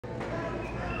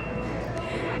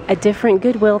A different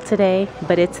Goodwill today,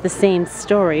 but it's the same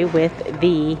story with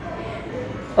the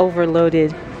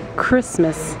overloaded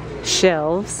Christmas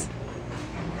shelves.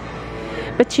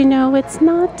 But you know, it's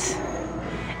not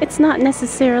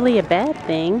necessarily a bad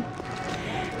thing,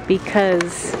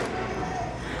 because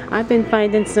I've been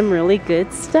finding some really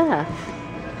good stuff.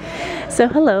 So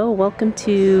hello, welcome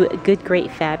to Good Great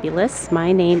Fabulous.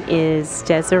 My name is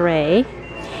Desiree,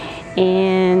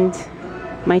 and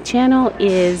my channel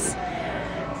is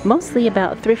mostly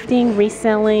about thrifting,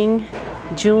 reselling,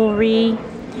 jewelry,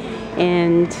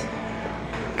 and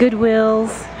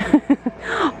Goodwills,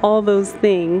 all those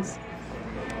things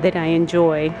that I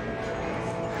enjoy.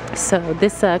 So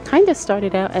this kind of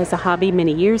started out as a hobby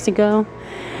many years ago.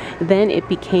 Then it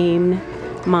became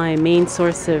my main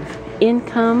source of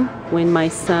income when my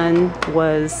son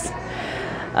was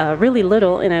really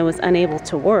little and I was unable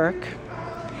to work.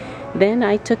 Then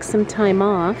I took some time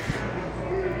off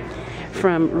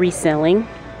from reselling,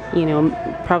 you know,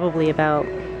 probably about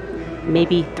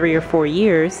maybe 3 or 4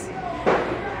 years.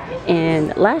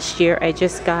 And last year I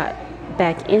just got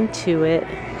back into it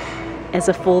as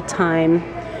a full-time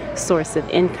source of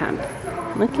income.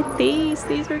 Look at these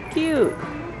are cute.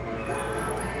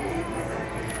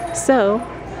 So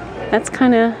that's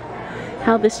kind of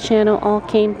how this channel all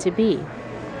came to be.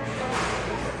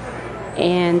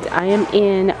 And I am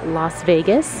in Las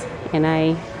Vegas, and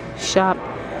I shop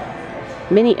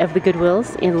many of the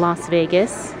Goodwills in Las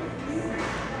Vegas,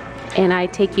 and I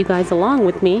take you guys along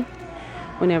with me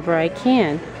whenever I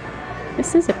can.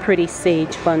 This is a pretty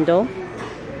sage bundle.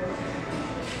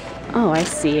 Oh, I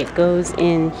see, it goes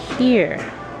in here.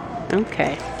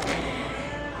 Okay,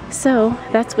 so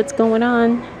that's what's going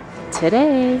on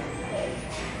today.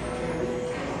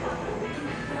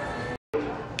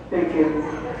 Thank you.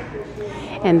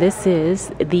 And this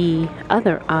is the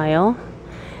other aisle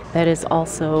that is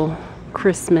also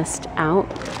Christmased out.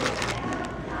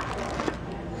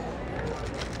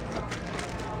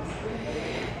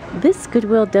 This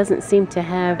Goodwill doesn't seem to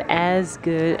have as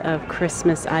good of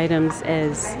Christmas items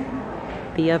as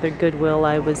the other Goodwill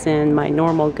I was in, my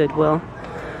normal Goodwill.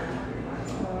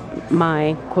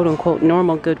 My quote-unquote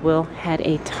normal Goodwill had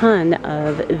a ton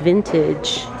of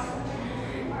vintage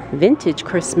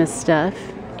Christmas stuff,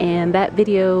 and that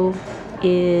video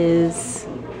is,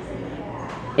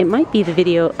 it might be the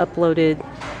video uploaded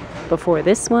before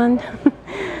this one.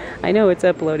 I know it's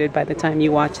uploaded by the time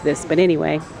you watch this, but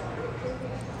anyway.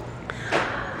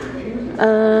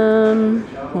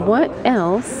 What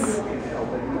else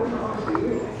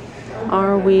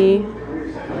are we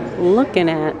looking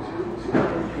at?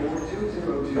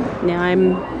 Now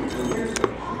I'm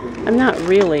not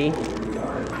really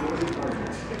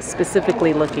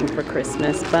specifically looking for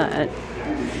Christmas, but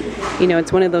you know,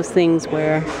 it's one of those things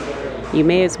where you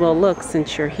may as well look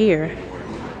since you're here.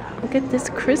 Look at this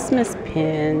Christmas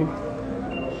pin.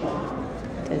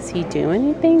 Does he do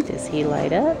anything? Does he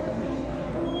light up?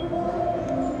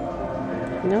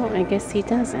 No, I guess he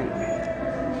doesn't.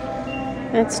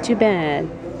 That's too bad.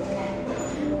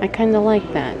 I kind of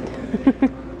like that.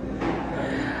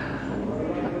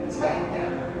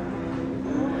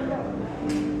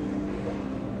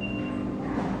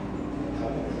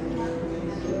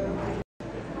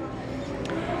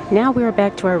 Now we're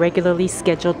back to our regularly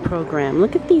scheduled program.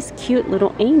 Look at these cute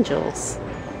little angels.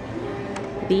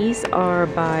 These are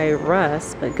by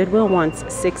Russ, but Goodwill wants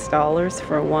 $6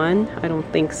 for one. I don't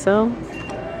think so.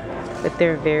 But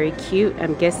they're very cute.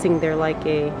 I'm guessing they're like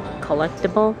a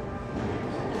collectible.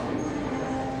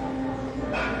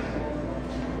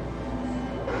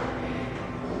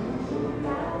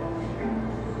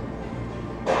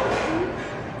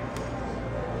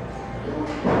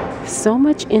 So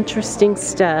much interesting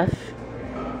stuff.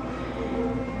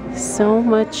 So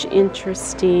much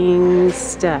interesting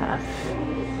stuff.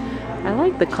 I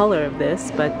like the color of this,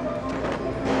 but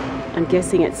I'm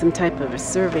guessing it's some type of a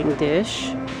serving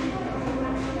dish.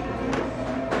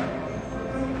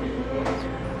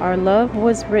 Our love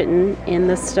was written in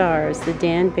the stars, the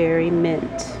Danbury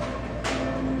Mint.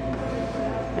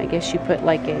 I guess you put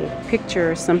like a picture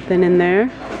or something in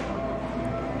there.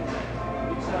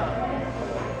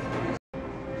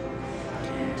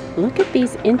 Look at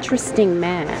these interesting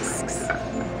masks.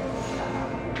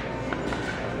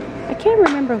 I can't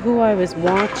remember who I was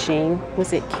watching.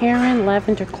 Was it Karen,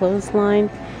 Lavender Clothesline,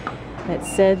 that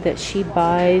said that she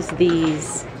buys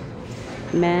these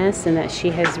masks and that she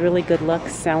has really good luck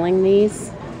selling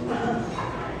these?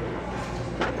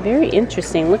 Very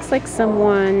interesting. Looks like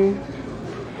someone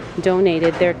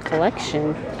donated their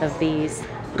collection of these.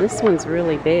 This one's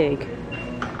really big.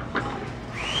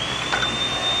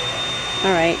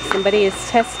 Alright, somebody is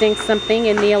testing something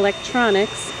in the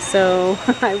electronics, so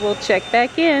I will check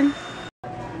back in.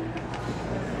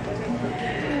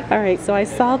 Alright, so I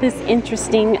saw this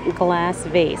interesting glass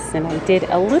vase, and I did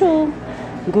a little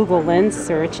Google Lens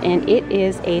search, and it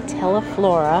is a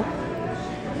Teleflora,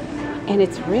 and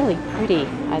it's really pretty.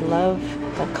 I love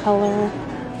the color,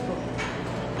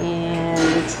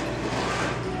 and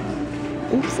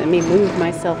oops, let me move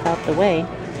myself out the way.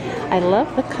 I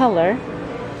love the color.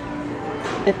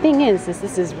 The thing is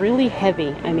this is really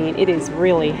heavy. I mean, it is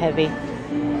really heavy.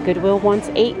 Goodwill wants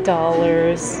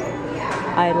 $8.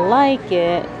 I like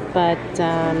it, but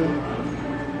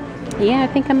yeah, I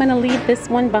think I'm gonna leave this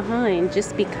one behind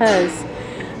just because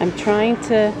I'm trying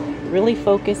to really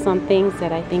focus on things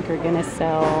that I think are gonna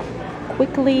sell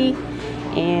quickly,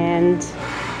 and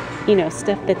you know,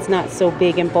 stuff that's not so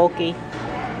big and bulky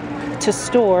to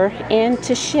store and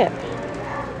to ship.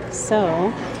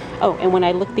 So, oh, and when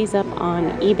I look these up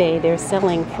on eBay, they're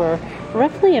selling for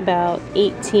roughly about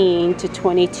 $18 to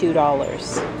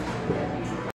 $22.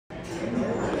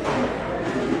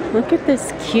 Look at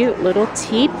this cute little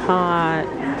teapot.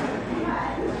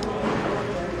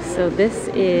 So this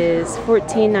is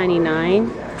 $14.99.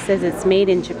 It says it's made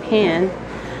in Japan.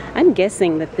 I'm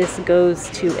guessing that this goes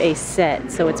to a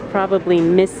set, so it's probably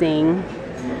missing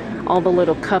all the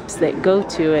little cups that go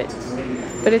to it.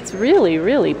 But it's really,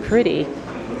 really pretty.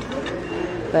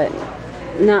 But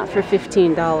not for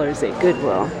 $15 at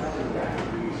Goodwill.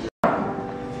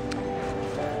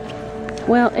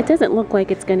 Well, it doesn't look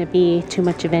like it's going to be too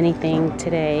much of anything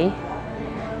today.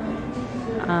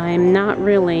 I'm not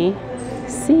really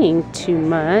seeing too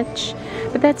much,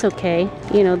 but that's okay.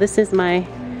 You know, this is my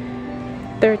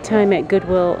third time at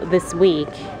Goodwill this week,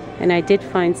 and I did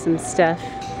find some stuff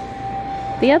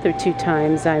the other 2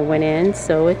 times I went in,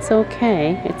 so it's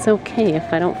okay. It's okay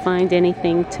if I don't find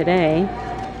anything today.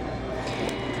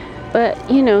 But,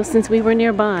 you know, since we were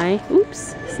nearby,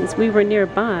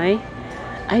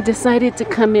 I decided to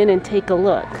come in and take a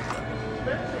look.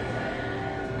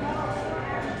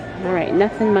 Alright,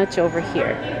 nothing much over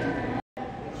here.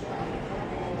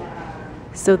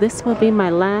 So this will be my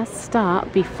last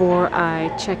stop before I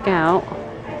check out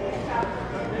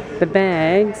the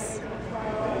bags.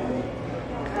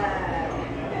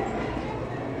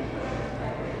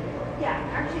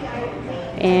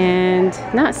 And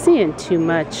not seeing too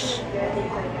much.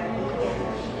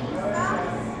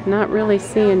 Not really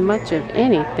seeing much of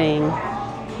anything.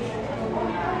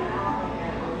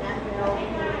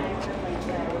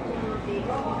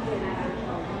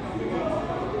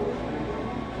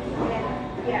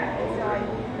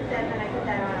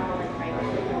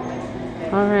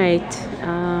 Alright,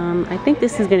 I think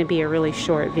this is going to be a really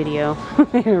short video.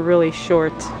 a really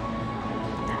short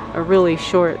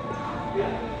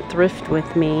Thrift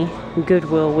with me,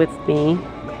 Goodwill with me.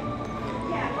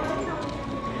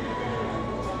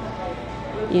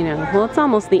 You know, well, it's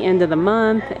almost the end of the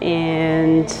month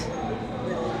and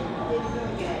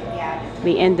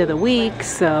the end of the week,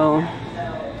 so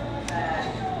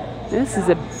this is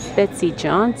a Betsy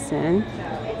Johnson,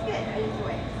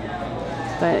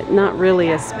 but not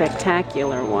really a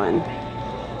spectacular one.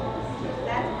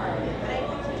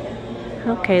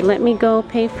 Okay, let me go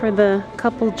pay for the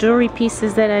couple jewelry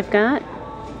pieces that I've got,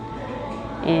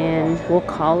 and we'll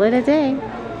call it a day.